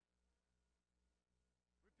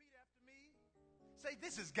Say,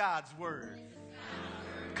 this is God's word.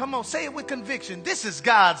 Come on, say it with conviction. This is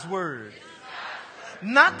God's word.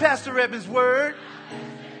 Not Pastor Evan's word.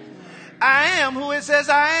 I am who it says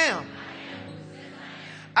I am.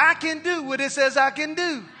 I can do what it says I can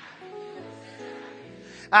do.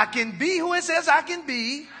 I can be who it says I can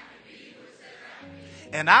be.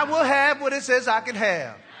 And I will have what it says I can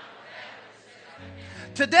have.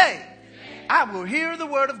 Today, I will hear the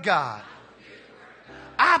word of God.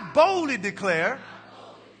 I boldly declare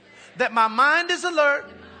that my mind is alert,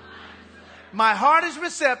 my heart is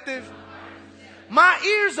receptive, my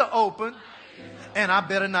ears are open, and I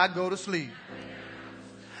better not go to sleep.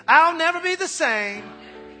 I'll never be the same.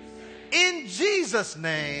 In Jesus'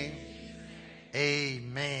 name,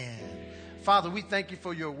 amen. Father, we thank you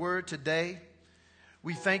for your word today.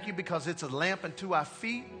 We thank you because it's a lamp unto our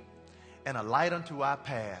feet and a light unto our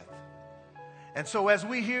path. And so as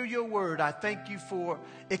we hear your word, I thank you for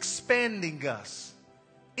expanding us,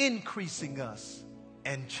 increasing us,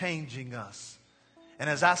 and changing us. And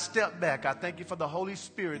as I step back, I thank you for the Holy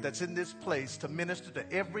Spirit that's in this place to minister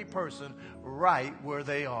to every person right where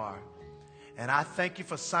they are. And I thank you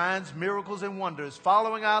for signs, miracles, and wonders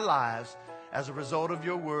following our lives as a result of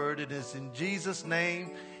your word. It is in Jesus'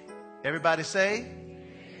 name. Everybody say,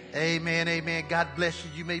 amen, amen. God bless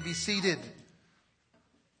you. You may be seated.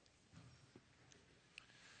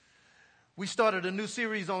 We started a new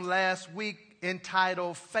series on last week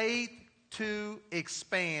entitled Faith to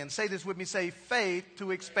Expand. Say this with me. Say faith to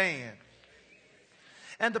expand.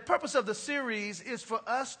 And the purpose of the series is for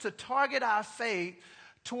us to target our faith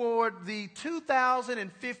toward the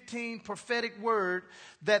 2015 prophetic word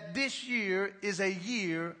that this year is a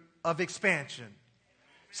year of expansion.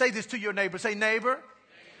 Say this to your neighbor. Say, neighbor,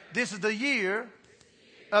 this is the year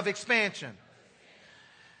of expansion.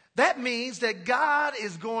 That means that God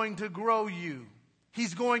is going to grow you.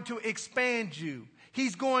 He's going to expand you.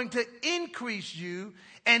 He's going to increase you,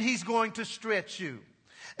 and he's going to stretch you.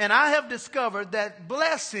 And I have discovered that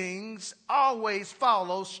blessings always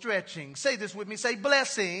follow stretching. Say this with me. Say,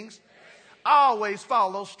 blessings always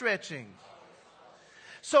follow stretching.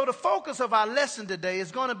 So the focus of our lesson today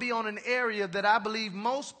is going to be on an area that I believe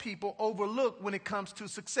most people overlook when it comes to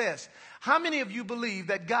success. How many of you believe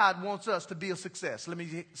that God wants us to be a success? Let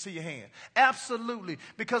me see your hand. Absolutely.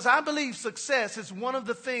 Because I believe success is one of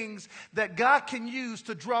the things that God can use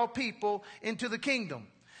to draw people into the kingdom.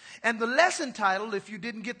 And the lesson title, if you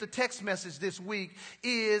didn't get the text message this week,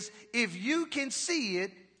 is If You Can See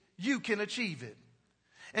It, You Can Achieve It.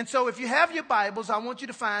 And so if you have your Bibles, I want you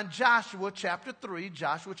to find Joshua chapter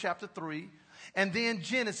 3, and then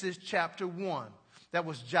Genesis chapter 1. That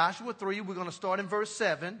was Joshua 3. We're going to start in verse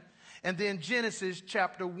 7. And then Genesis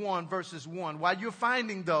chapter 1, verses 1. While you're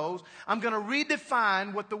finding those, I'm going to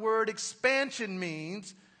redefine what the word expansion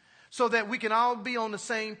means so that we can all be on the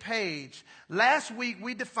same page. Last week,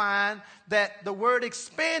 we defined that the word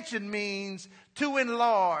expansion means to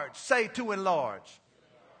enlarge. Say to enlarge.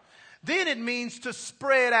 Then it means to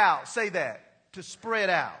spread out. Say that. To spread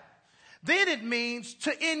out. Then it means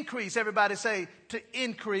to increase. Everybody say to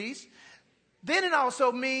increase. Then it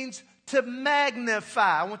also means to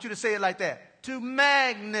magnify. I want you to say it like that. To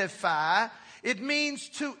magnify. It means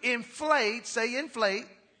to inflate. Say inflate.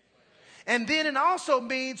 And then it also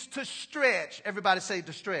means to stretch. Everybody say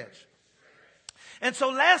to stretch. And so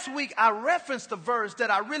last week I referenced a verse that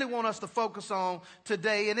I really want us to focus on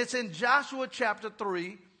today. And it's in Joshua chapter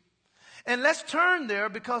 3. And let's turn there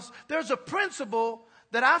because there's a principle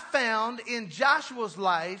that I found in Joshua's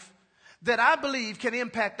life that I believe can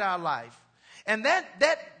impact our life. And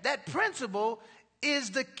that principle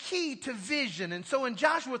is the key to vision. And so in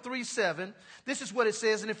Joshua 3:7, this is what it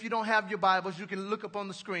says. And if you don't have your Bibles, you can look up on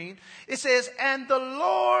the screen. It says, and the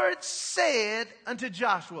Lord said unto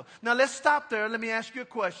Joshua. Now let's stop there. Let me ask you a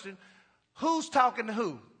question. Who's talking to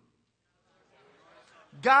who?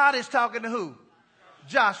 God is talking to who?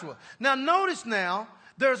 Joshua. Now notice now,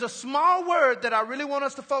 there's a small word that I really want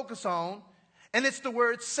us to focus on, and it's the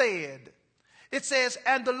word said. It says,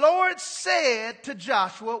 and the Lord said to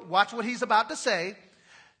Joshua, watch what he's about to say,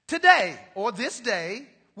 today or this day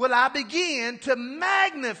will I begin to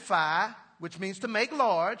magnify, which means to make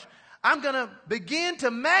large. I'm going to begin to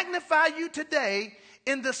magnify you today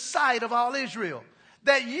in the sight of all Israel,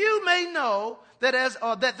 that you may know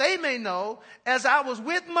that they may know, as I was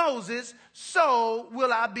with Moses, so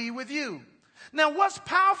will I be with you. Now, what's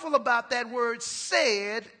powerful about that word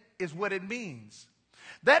said is what it means.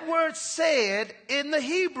 That word said in the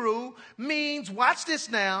Hebrew means, watch this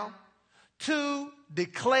now, to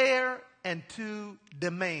declare and to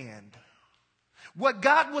demand. What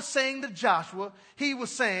God was saying to Joshua, he was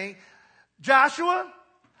saying, Joshua,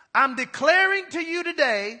 I'm declaring to you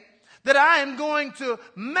today that I am going to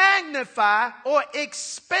magnify or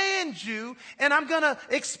expand you, and I'm going to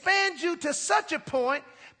expand you to such a point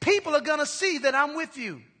people are going to see that I'm with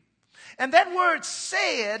you. And that word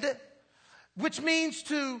said, which means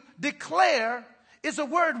to declare, is a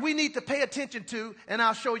word we need to pay attention to, and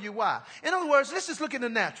I'll show you why. In other words, let's just look at the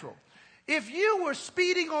natural. If you were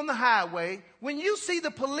speeding on the highway, when you see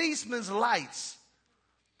the policeman's lights,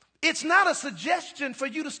 it's not a suggestion for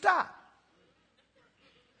you to stop.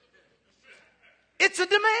 It's a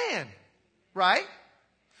demand, right?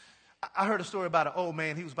 I heard a story about an old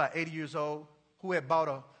man. He was about 80 years old who had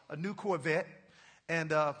bought a new Corvette.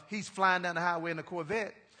 And he's flying down the highway in the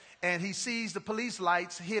Corvette. And he sees the police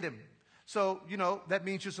lights hit him. So, that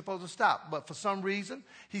means you're supposed to stop. But for some reason,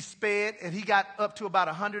 he sped and he got up to about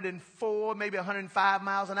 104, maybe 105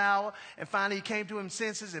 miles an hour. And finally he came to his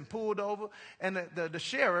senses and pulled over. And the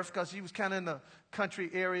sheriff, because he was kind of in the country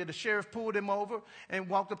area, the sheriff pulled him over and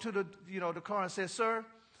walked up to the car and said, "Sir,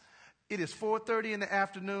 it is 4:30 in the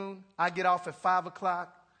afternoon. I get off at 5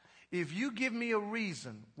 o'clock. If you give me a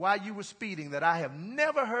reason why you were speeding that I have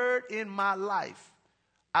never heard in my life,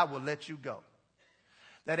 I will let you go."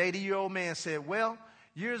 That 80-year-old man said, "Well,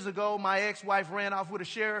 years ago, my ex-wife ran off with a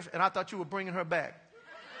sheriff, and I thought you were bringing her back."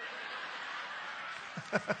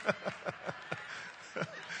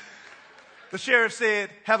 The sheriff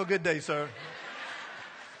said, "Have a good day, sir."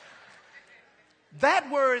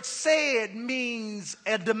 That word said means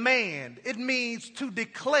a demand. It means to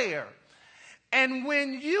declare. And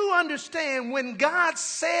when you understand, when God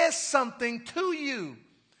says something to you,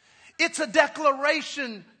 it's a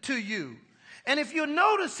declaration to you. And if you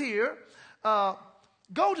notice here,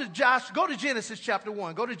 go to Genesis chapter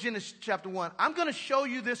 1. Go to Genesis chapter 1. I'm going to show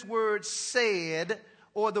you this word said,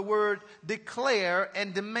 or the word declare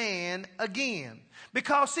and demand again.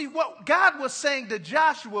 Because see, what God was saying to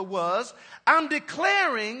Joshua was, I'm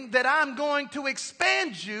declaring that I'm going to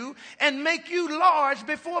expand you and make you large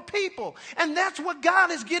before people. And that's what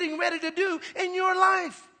God is getting ready to do in your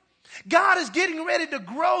life. God is getting ready to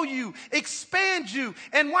grow you, expand you,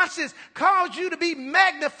 and watch this, cause you to be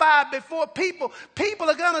magnified before people. People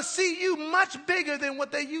are going to see you much bigger than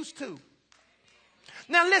what they used to.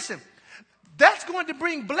 Now listen, that's going to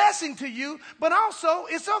bring blessing to you, but also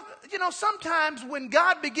it's, sometimes when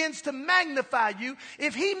God begins to magnify you,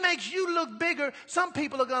 if he makes you look bigger, some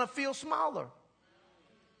people are going to feel smaller.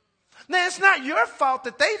 Now it's not your fault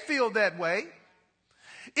that they feel that way.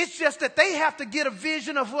 It's just that they have to get a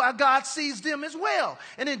vision of how God sees them as well.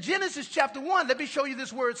 And in Genesis chapter 1, let me show you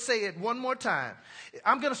this word said one more time.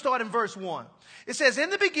 I'm going to start in verse 1. It says,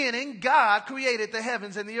 "In the beginning, God created the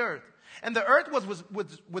heavens and the earth. And the earth was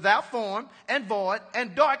without form and void,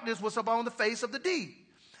 and darkness was upon the face of the deep.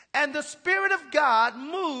 And the Spirit of God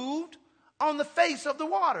moved on the face of the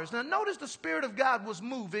waters." Now notice the Spirit of God was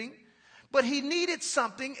moving, but he needed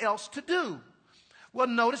something else to do. Well,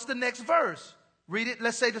 notice the next verse. Read it.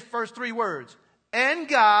 Let's say the first three words. "And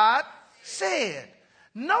God said."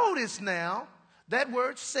 Notice now that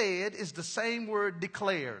word said is the same word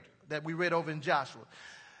declared that we read over in Joshua.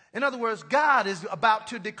 In other words, God is about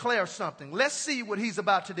to declare something. Let's see what he's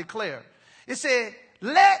about to declare. It said,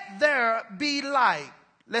 "Let there be light."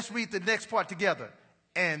 Let's read the next part together.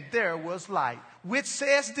 "And there was light," which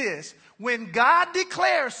says this: when God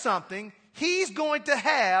declares something, he's going to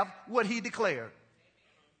have what he declared.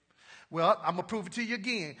 Well, I'm going to prove it to you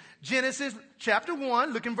again. Genesis chapter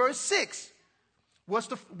 1, look in verse 6. What's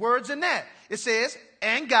the words in that? It says,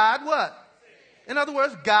 "And God" what? In other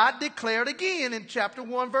words, God declared again in chapter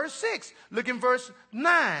 1, verse 6. Look in verse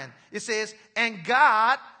 9. It says, "And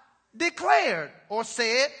God declared," or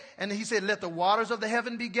said, and he said, "Let the waters of the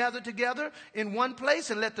heaven be gathered together in one place,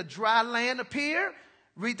 and let the dry land appear."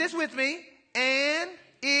 Read this with me. "And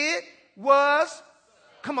it was,"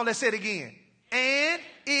 come on, let's say it again. "And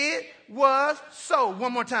it was so."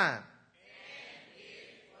 One more time.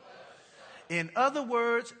 In other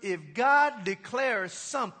words, if God declares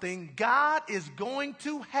something, God is going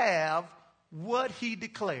to have what he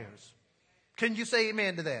declares. Can you say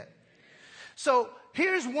amen to that? So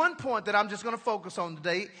here's one point that I'm just going to focus on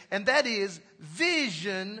today, and that is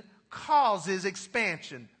vision causes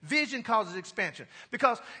expansion. Vision causes expansion.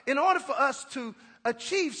 Because in order for us to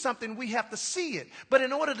achieve something, we have to see it. But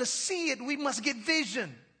in order to see it, we must get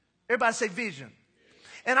vision. Everybody say vision.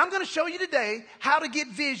 And I'm going to show you today how to get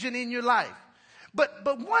vision in your life. But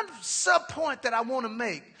one sub point that I want to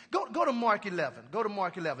make, Go to Mark 11. Go to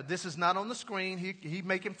Mark 11. This is not on the screen. He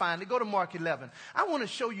make him find it. Go to Mark 11. I want to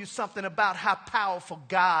show you something about how powerful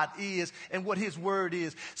God is and what his word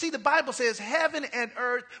is. See, the Bible says heaven and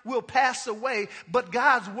earth will pass away, but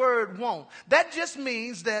God's word won't. That just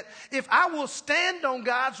means that if I will stand on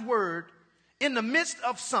God's word in the midst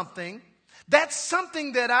of something, that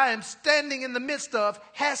something that I am standing in the midst of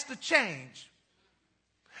has to change.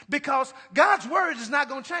 Because God's word is not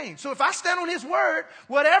going to change. So if I stand on his word,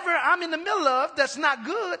 whatever I'm in the middle of that's not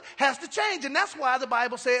good has to change. And that's why the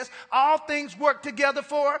Bible says all things work together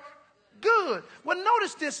for good. Well,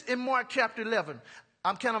 notice this in Mark chapter 11.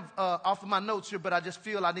 I'm kind of off of my notes here, but I just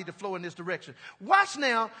feel I need to flow in this direction. Watch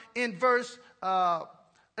now in verse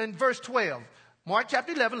 12. Mark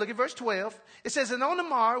chapter 11, look at verse 12. It says, and on the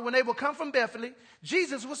morrow, when they will come from Bethany,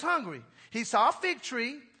 Jesus was hungry. He saw a fig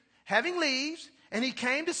tree having leaves, and he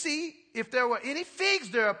came to see if there were any figs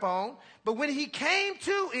thereupon. But when he came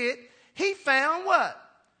to it, he found what?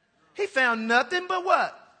 He found nothing but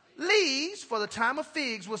what? Leaves, for the time of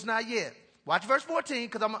figs was not yet. Watch verse 14,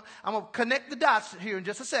 because I'm going to connect the dots here in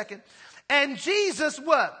just a second. And Jesus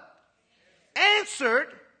what? Answered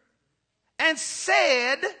and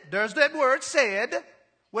said, there's that word, said.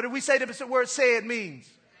 What did we say the word said means?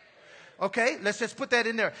 Okay, let's just put that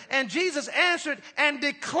in there. And Jesus answered and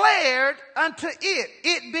declared unto it.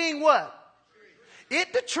 It being what?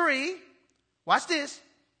 It the tree. Watch this.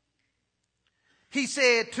 He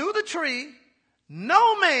said to the tree,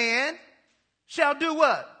 no man shall do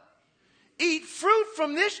what? Eat fruit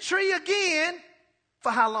from this tree again.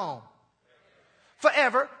 For how long?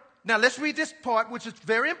 Forever. Now let's read this part, which is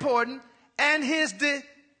very important. And his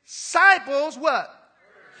disciples what?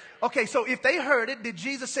 Okay, so if they heard it, did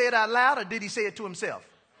Jesus say it out loud or did he say it to himself?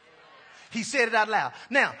 He said it out loud.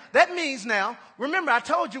 Now, that means now, remember I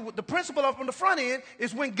told you the principle up on the front end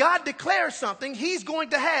is when God declares something, he's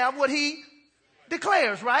going to have what he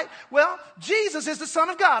declares, right? Well, Jesus is the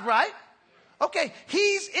Son of God, right? Okay,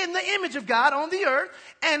 he's in the image of God on the earth,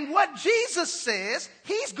 and what Jesus says,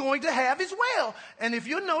 he's going to have as well. And if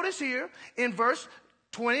you'll notice here in verse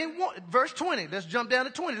 20, let's jump down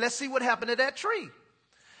to 20. Let's see what happened to that tree.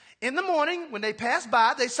 In the morning, when they passed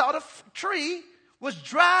by, they saw the tree was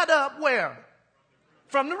dried up where?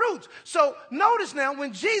 From the roots. So notice now,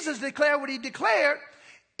 when Jesus declared what he declared,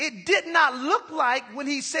 it did not look like when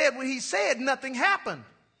he said what he said, nothing happened.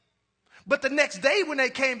 But the next day when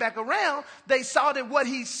they came back around, they saw that what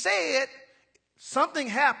he said, something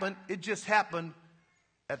happened. It just happened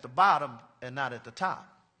at the bottom and not at the top.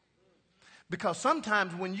 Because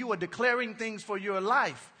sometimes when you are declaring things for your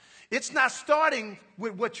life, it's not starting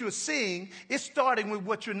with what you're seeing. It's starting with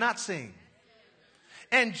what you're not seeing.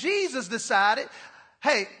 And Jesus decided,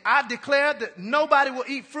 hey, I declared that nobody will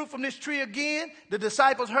eat fruit from this tree again. The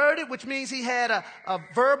disciples heard it, which means he had a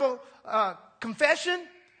verbal confession.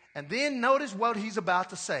 And then notice what he's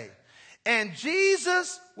about to say. And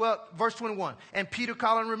Jesus, well, verse 21. And Peter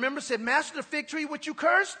calling, remember, said, Master, the fig tree which you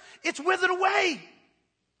cursed, it's withered away.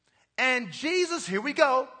 And Jesus, here we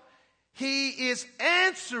go. He is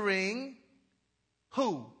answering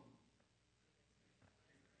who?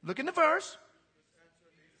 Look in the verse.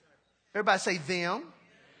 Everybody say them.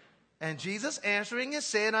 And Jesus answering is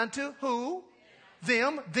said unto who?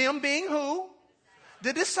 Them. Them being who?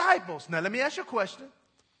 The disciples. Now let me ask you a question.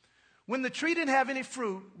 When the tree didn't have any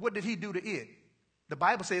fruit, what did he do to it? The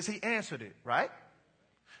Bible says he answered it, right?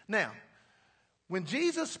 Now, when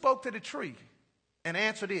Jesus spoke to the tree and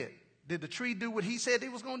answered it, did the tree do what he said he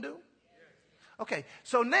was going to do? Okay,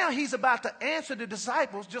 so now he's about to answer the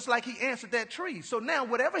disciples just like he answered that tree. So now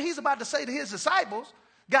whatever he's about to say to his disciples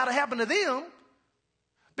got to happen to them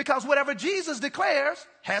because whatever Jesus declares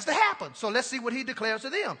has to happen. So let's see what he declares to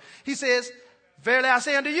them. He says, verily I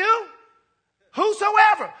say unto you,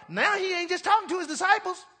 whosoever. Now he ain't just talking to his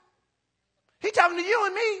disciples. He's talking to you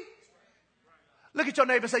and me. Look at your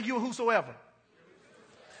neighbor and say, you whosoever.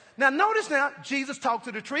 Now notice now, Jesus talked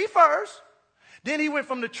to the tree first. Then he went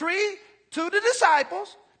from the tree to the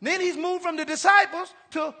disciples. Then he's moved from the disciples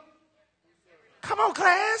to, come on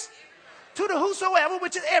class, to the whosoever,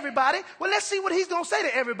 which is everybody. Well, let's see what he's going to say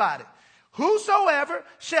to everybody. Whosoever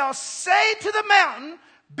shall say to the mountain,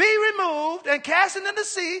 be removed and cast into the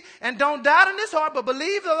sea, and don't doubt in his heart, but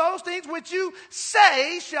believe that those things which you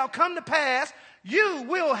say shall come to pass, you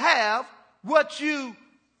will have what you.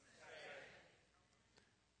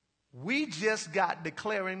 We just got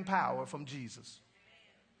declaring power from Jesus.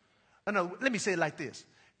 Oh, no, let me say it like this.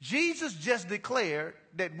 Jesus just declared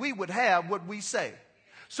that we would have what we say.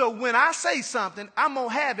 So when I say something, I'm going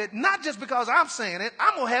to have it, not just because I'm saying it,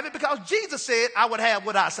 I'm going to have it because Jesus said I would have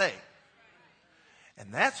what I say.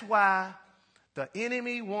 And that's why The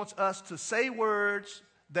enemy wants us to say words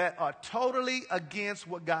that are totally against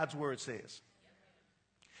what God's word says.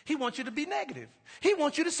 He wants you to be negative. He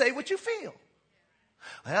wants you to say what you feel.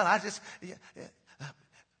 Well,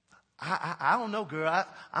 I don't know, girl.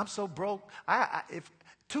 I'm so broke. If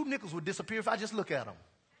 2 nickels would disappear if I just look at them.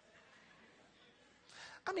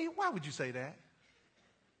 I mean, why would you say that?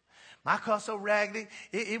 My car's so raggedy,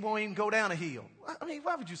 it won't even go down a hill. I mean,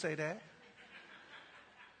 why would you say that?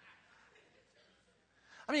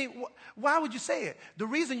 I mean, why would you say it? The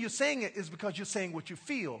reason you're saying it is because you're saying what you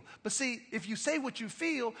feel. But see, if you say what you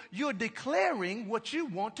feel, you're declaring what you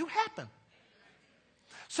want to happen.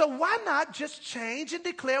 So why not just change and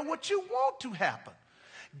declare what you want to happen?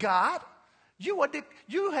 God,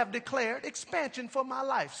 you have declared expansion for my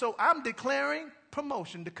life. So I'm declaring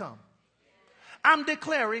promotion to come. I'm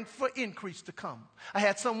declaring for increase to come. I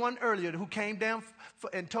had someone earlier who came down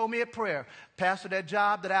and told me a prayer. Pastor, that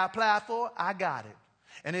job that I applied for, I got it.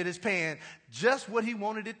 And it is paying just what he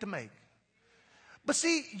wanted it to make. But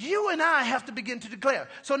see, you and I have to begin to declare.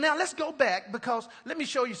 So now let's go back, because let me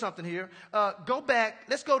show you something here. Go back.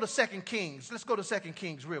 Let's go to 2 Kings. Let's go to 2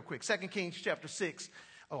 Kings real quick. 2 Kings chapter 6.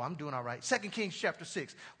 Oh, I'm doing all right. 2 Kings chapter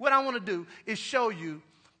 6. What I want to do is show you,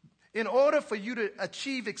 in order for you to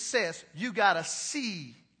achieve success, you got to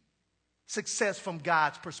see success from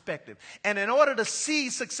God's perspective. And in order to see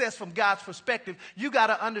success from God's perspective, you got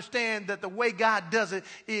to understand that the way God does it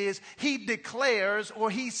is he declares, or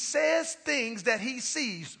he says things that he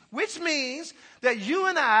sees, which means that you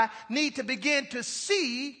and I need to begin to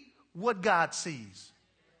see what God sees.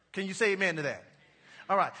 Can you say amen to that?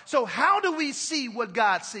 All right. So how do we see what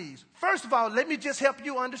God sees? First of all, let me just help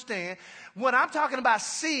you understand. When I'm talking about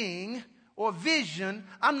seeing or vision,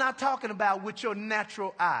 I'm not talking about with your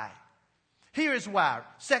natural eye. Here is why.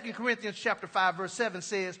 2 Corinthians chapter 5 verse 7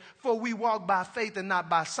 says, for we walk by faith and not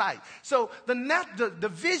by sight. So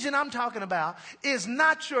the vision I'm talking about is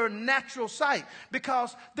not your natural sight,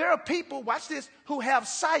 because there are people, watch this, who have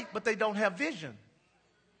sight but they don't have vision.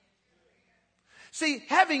 See,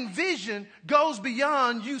 having vision goes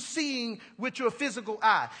beyond you seeing with your physical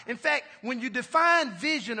eye. In fact, when you define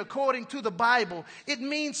vision according to the Bible, it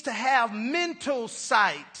means to have mental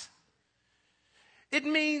sight. It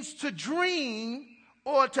means to dream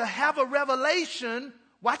or to have a revelation,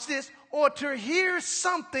 watch this, or to hear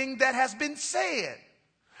something that has been said.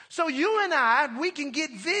 So you and I, we can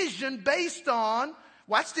get vision based on,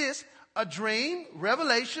 watch this, a dream,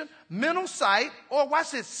 revelation, mental sight, or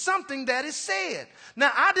watch this, something that is said.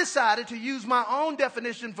 Now, I decided to use my own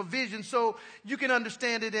definition for vision so you can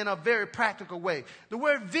understand it in a very practical way. The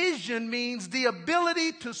word vision means the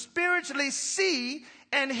ability to spiritually see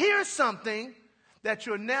and hear something that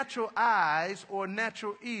your natural eyes or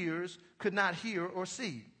natural ears could not hear or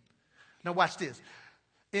see. Now watch this.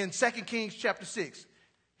 In 2 Kings chapter 6,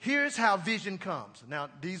 here's how vision comes. Now,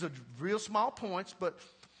 these are real small points, but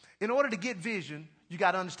in order to get vision, you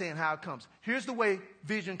got to understand how it comes. Here's the way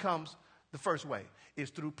vision comes. The first way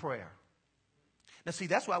is through prayer. Now see,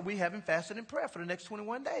 that's why we haven't fasted in prayer for the next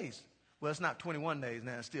 21 days. Well, it's not 21 days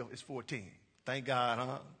now, it's 14. Thank God,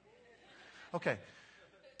 huh? Okay.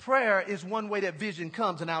 Prayer is one way that vision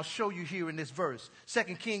comes, and I'll show you here in this verse.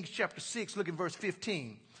 2 Kings chapter 6, look at verse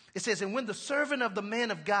 15. It says, and when the servant of the man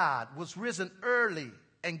of God was risen early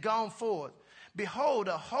and gone forth, behold,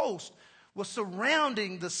 a host was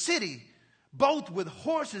surrounding the city, both with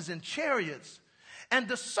horses and chariots. And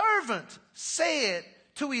the servant said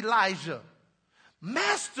to Elijah,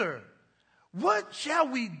 Master, what shall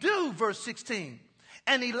we do? Verse 16.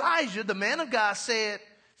 And Elijah, the man of God, said,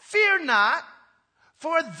 fear not,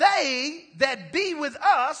 for they that be with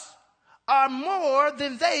us are more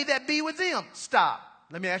than they that be with them. Stop.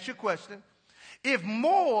 Let me ask you a question. If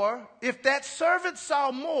that servant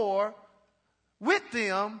saw more with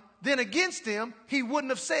them than against them, he wouldn't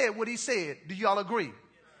have said what he said. Do y'all agree?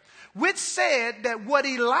 Which said that what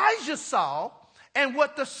Elijah saw and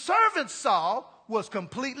what the servant saw was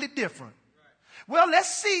completely different. Well,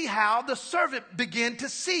 let's see how the servant began to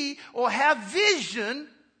see or have vision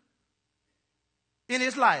in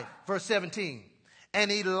his life. Verse 17.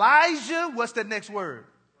 And Elijah, what's the next word?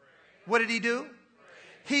 What did he do?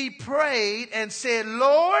 He prayed and said,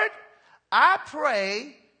 Lord, I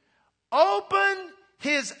pray, open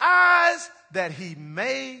his eyes that he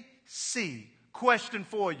may see. Question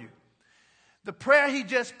for you. The prayer he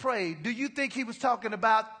just prayed, do you think he was talking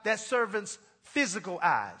about that servant's physical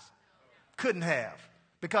eyes? Couldn't have.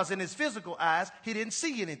 Because in his physical eyes, he didn't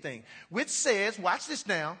see anything. Which says, watch this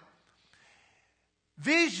now,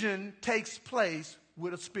 vision takes place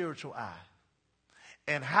with a spiritual eye.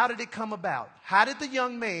 And how did it come about? How did the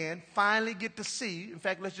young man finally get to see? In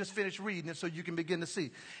fact, let's just finish reading it so you can begin to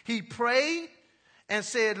see. He prayed and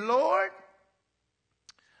said, Lord,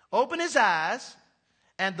 open his eyes.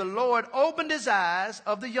 And the Lord opened his eyes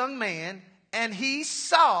of the young man, and he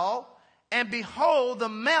saw, and behold, the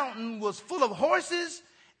mountain was full of horses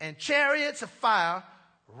and chariots of fire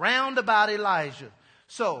round about Elijah.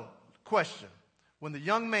 So, question. When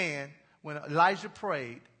Elijah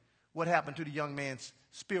prayed, what happened to the young man's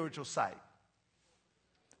spiritual sight?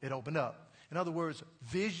 It opened up. In other words,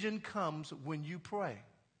 vision comes when you pray.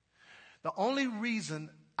 The only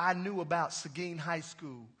reason I knew about Seguin High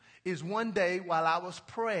School is one day while I was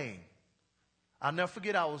praying. I'll never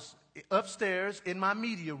forget, I was upstairs in my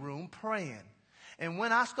media room praying. And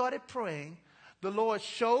when I started praying, the Lord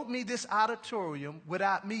showed me this auditorium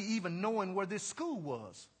without me even knowing where this school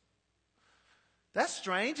was. That's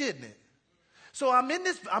strange, isn't it? So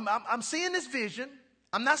I'm seeing this vision.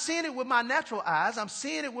 I'm not seeing it with my natural eyes. I'm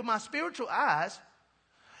seeing it with my spiritual eyes.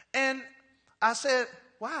 And I said,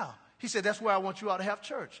 wow. He said, that's where I want you all to have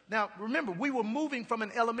church. Now, remember, we were moving from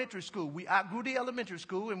an elementary school. We outgrew the elementary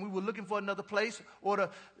school, and we were looking for another place or to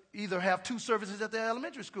either have 2 services at the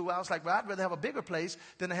elementary school. I was like, well, I'd rather have a bigger place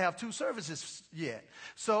than to have 2 services yet.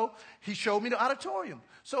 So he showed me the auditorium.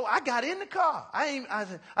 So I got in the car. I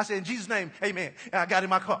said, in Jesus' name, amen. And I got in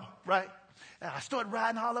my car, right? And I started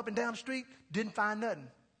riding all up and down the street, didn't find nothing.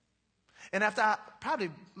 And after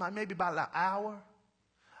maybe about an hour,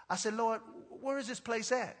 I said, Lord, where is this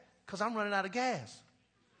place at? Because I'm running out of gas.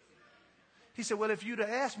 He said, well, if you'd have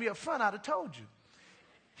asked me up front, I'd have told you.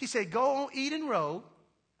 He said, go on Eden Road.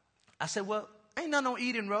 I said, well, ain't nothing on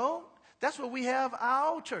Eden Road. That's where we have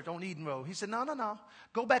our old church, on Eden Road. He said, no.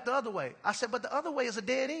 Go back the other way. I said, but the other way is a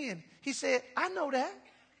dead end. He said, I know that.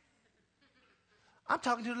 I'm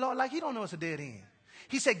talking to the Lord like he don't know it's a dead end.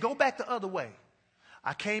 He said, go back the other way.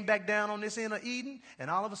 I came back down on this end of Eden, and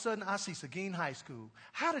all of a sudden I see Seguin High School.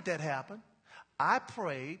 How did that happen? I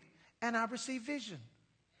prayed, and I received vision.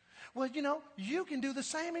 Well, you can do the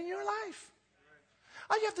same in your life.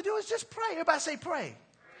 All you have to do is just pray. Everybody say pray.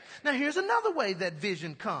 Now, here's another way that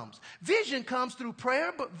vision comes. Vision comes through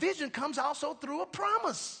prayer, but vision comes also through a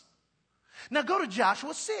promise. Now, go to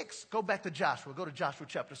Joshua 6. Go back to Joshua. Go to Joshua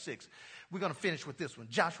chapter 6. We're going to finish with this one.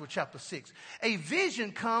 Joshua chapter 6. A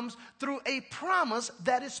vision comes through a promise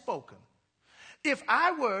that is spoken. If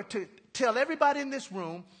I were to tell everybody in this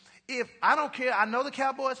room, I don't care, I know the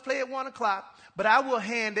Cowboys play at 1 o'clock, but I will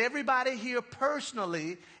hand everybody here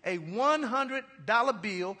personally a $100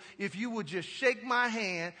 bill if you would just shake my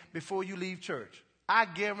hand before you leave church. I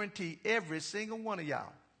guarantee every single one of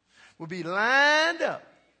y'all will be lined up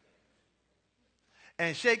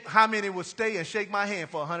and shake. How many would stay and shake my hand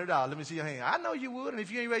for $100? Let me see your hand. I know you would, and if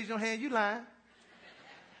you ain't raised your hand, you lying.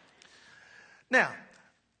 Now,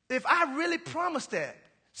 if I really promised that,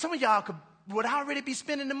 some of y'all would already be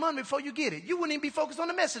spending the money before you get it. You wouldn't even be focused on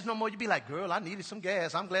the message no more. You'd be like, girl, I needed some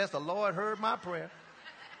gas. I'm glad the Lord heard my prayer.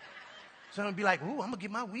 So I'd be like, ooh, I'm going to get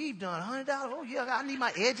my weave done. $100. Oh, yeah, I need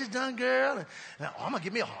my edges done, girl. And I'm going to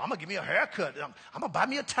give me a haircut. I'm going to buy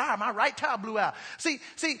me a tire. My right tire blew out. See,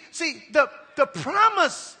 the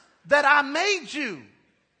promise that I made you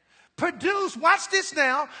produce, watch this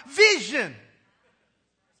now, vision.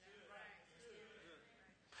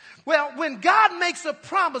 Well, when God makes a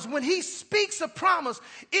promise, when he speaks a promise,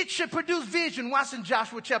 it should produce vision. Watch in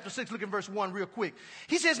Joshua chapter 6, look in verse 1 real quick.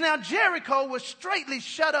 He says, now Jericho was straightly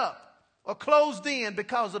shut up or closed in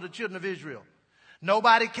because of the children of Israel.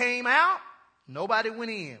 Nobody came out, nobody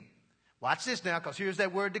went in. Watch this now, because here's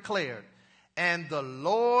that word declared. And the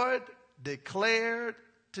Lord declared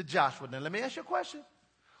to Joshua. Now let me ask you a question.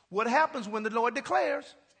 What happens when the Lord declares?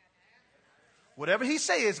 Whatever he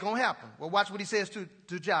says is going to happen. Well, watch what he says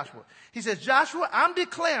to Joshua. He says, Joshua, I'm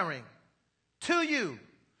declaring to you.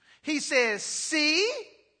 He says, see,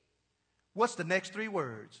 what's the next 3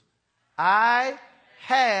 words? I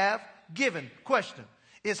have given. Question.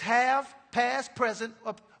 Is have past, present,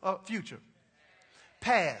 or future?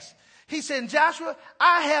 Past. He said, Joshua,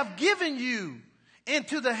 I have given you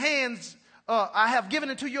into the hands I have given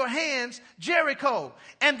into your hands Jericho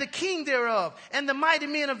and the king thereof and the mighty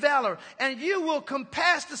men of valor. And you will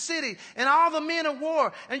compass the city and all the men of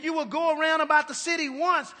war. And you will go around about the city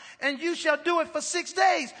once and you shall do it for 6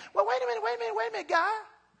 days. Well, wait a minute, God.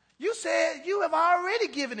 You said you have already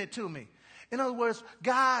given it to me. In other words,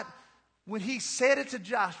 God, when he said it to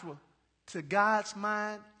Joshua, to God's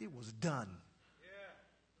mind, it was done.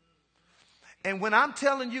 And when I'm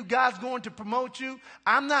telling you God's going to promote you,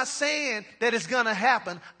 I'm not saying that it's going to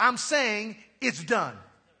happen. I'm saying it's done.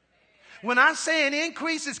 When I say an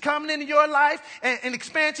increase is coming into your life and an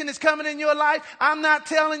expansion is coming in your life, I'm not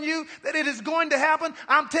telling you that it is going to happen.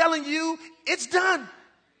 I'm telling you it's done.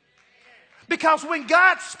 Because when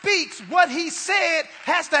God speaks, what he said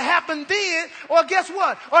has to happen then, or guess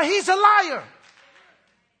what? Or he's a liar.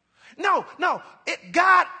 No.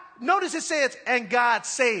 God, notice it says, and God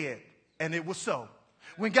said, and it was so.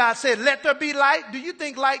 When God said, let there be light, do you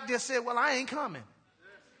think light just said, well, I ain't coming?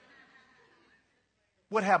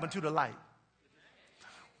 What happened to the light?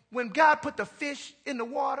 When God put the fish in the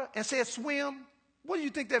water and said swim, what do you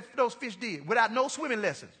think that those fish did without no swimming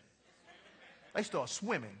lessons? They start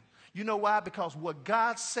swimming. You know why? Because what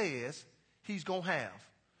God says, he's going to have.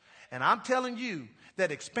 And I'm telling you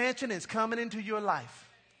that expansion is coming into your life.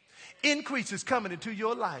 Increase is coming into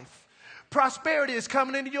your life. Prosperity is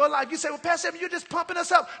coming into your life. You say, well, Pastor Evan, you're just pumping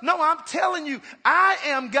us up. No, I'm telling you, I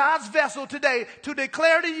am God's vessel today to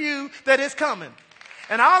declare to you that it's coming.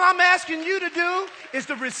 And all I'm asking you to do is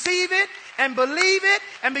to receive it and believe it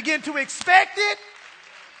and begin to expect it.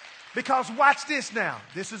 Because watch this now.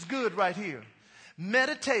 This is good right here.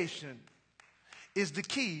 Meditation is the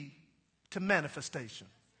key to manifestation.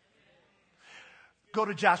 Go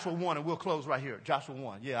to Joshua 1 and we'll close right here. Joshua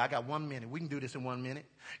 1. Yeah, I got 1 minute. We can do this in 1 minute.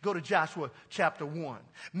 Go to Joshua chapter 1.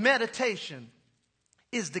 Meditation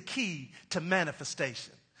is the key to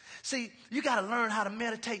manifestation. See, you got to learn how to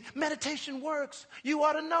meditate. Meditation works. You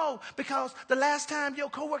ought to know, because the last time your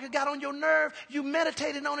coworker got on your nerve, you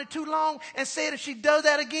meditated on it too long and said, if she does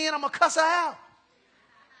that again, I'm going to cuss her out.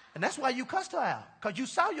 And that's why you cussed her out, because you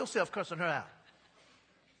saw yourself cussing her out.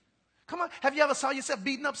 Come on. Have you ever saw yourself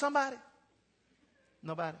beating up somebody?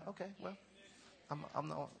 Nobody? Okay, well, I'm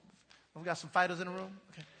not. We got some fighters in the room?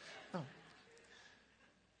 Okay. No.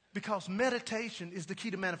 Because meditation is the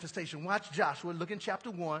key to manifestation. Watch Joshua, look in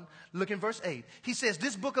chapter 1, look in verse 8. He says,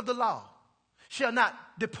 this book of the law shall not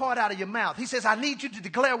depart out of your mouth. He says, I need you to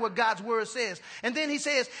declare what God's word says. And then he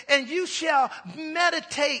says, and you shall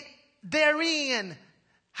meditate therein.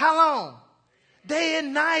 How long? Day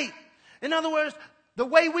and night. In other words, the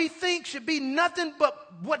way we think should be nothing but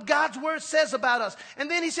what God's word says about us. And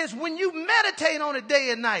then he says, when you meditate on it day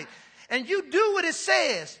and night and you do what it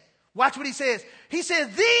says, watch what he says. He says,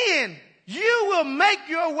 then you will make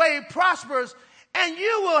your way prosperous and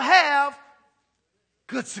you will have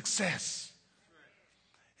good success.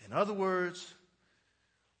 In other words,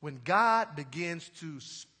 when God begins to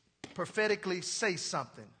prophetically say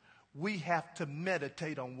something, we have to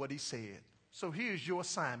meditate on what he said. So here's your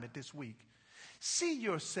assignment this week. See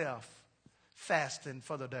yourself fasting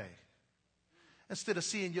for the day instead of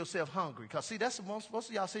seeing yourself hungry. Because see, that's most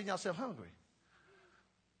of y'all seeing yourself hungry.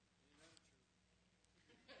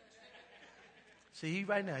 See, he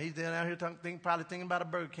right now, he's down out here probably thinking about a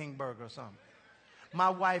Burger King burger or something. My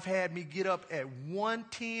wife had me get up at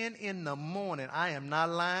 1:10 in the morning. I am not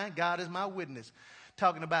lying. God is my witness.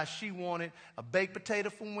 Talking about she wanted a baked potato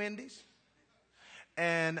from Wendy's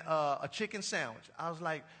and a chicken sandwich. I was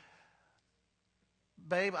like,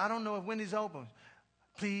 babe, I don't know if Wendy's open.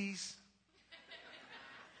 Please.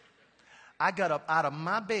 I got up out of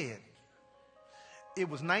my bed. It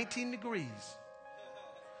was 19 degrees.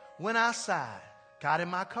 Went outside, got in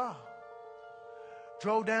my car,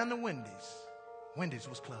 drove down to Wendy's. Wendy's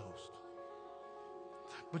was closed.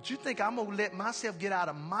 But you think I'm going to let myself get out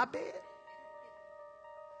of my bed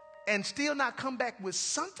and still not come back with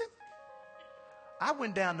something? I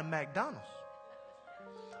went down to McDonald's,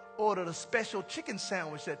 ordered a special chicken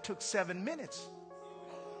sandwich that took 7 minutes.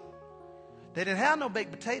 They didn't have no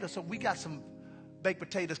baked potatoes, so we got some baked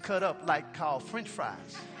potatoes cut up like called French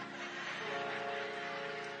fries.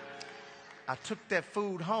 I took that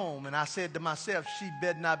food home and I said to myself, she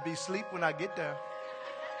better not be asleep when I get there.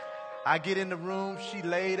 I get in the room, she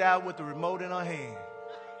laid out with the remote in her hand.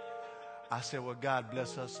 I said, well, God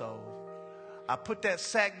bless her soul. I put that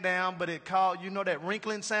sack down, but it called, you know that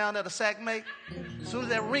wrinkling sound that a sack make? As soon as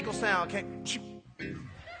that wrinkle sound came,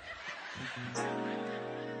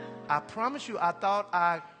 I promise you, I thought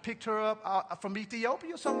I picked her up from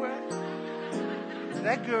Ethiopia somewhere.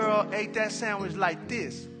 That girl ate that sandwich like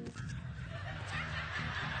this.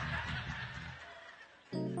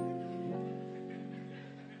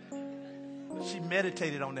 She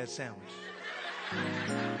meditated on that sandwich.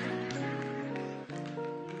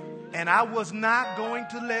 And I was not going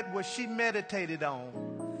to let what she meditated on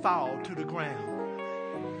fall to the ground.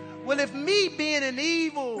 Well, if me being an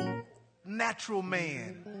evil natural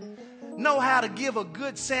man know how to give a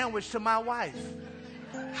good sandwich to my wife,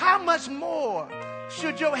 how much more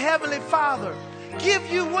should your heavenly Father give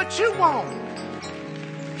you what you want?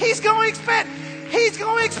 He's going to expand. He's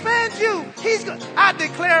going to expand you. I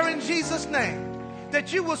declare in Jesus' name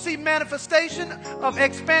that you will see manifestation of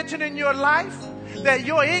expansion in your life, that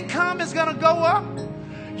your income is going to go up.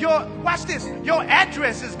 Watch this, your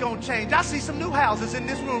address is going to change. I see some new houses in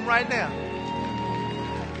this room right now.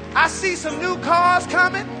 I see some new cars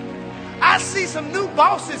coming. I see some new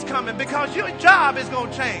bosses coming because your job is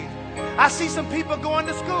going to change. I see some people going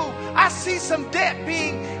to school. I see some debt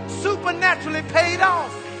being supernaturally paid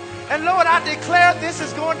off. And Lord, I declare this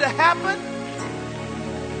is going to happen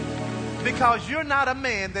because you're not a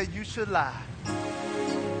man that you should lie.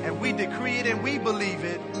 And we decree it and we believe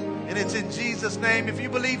it. And it's in Jesus' name. If you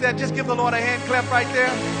believe that, just give the Lord a hand clap right there.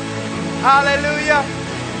 Hallelujah.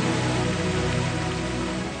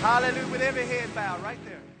 Hallelujah. With every head bowed right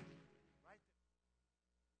there.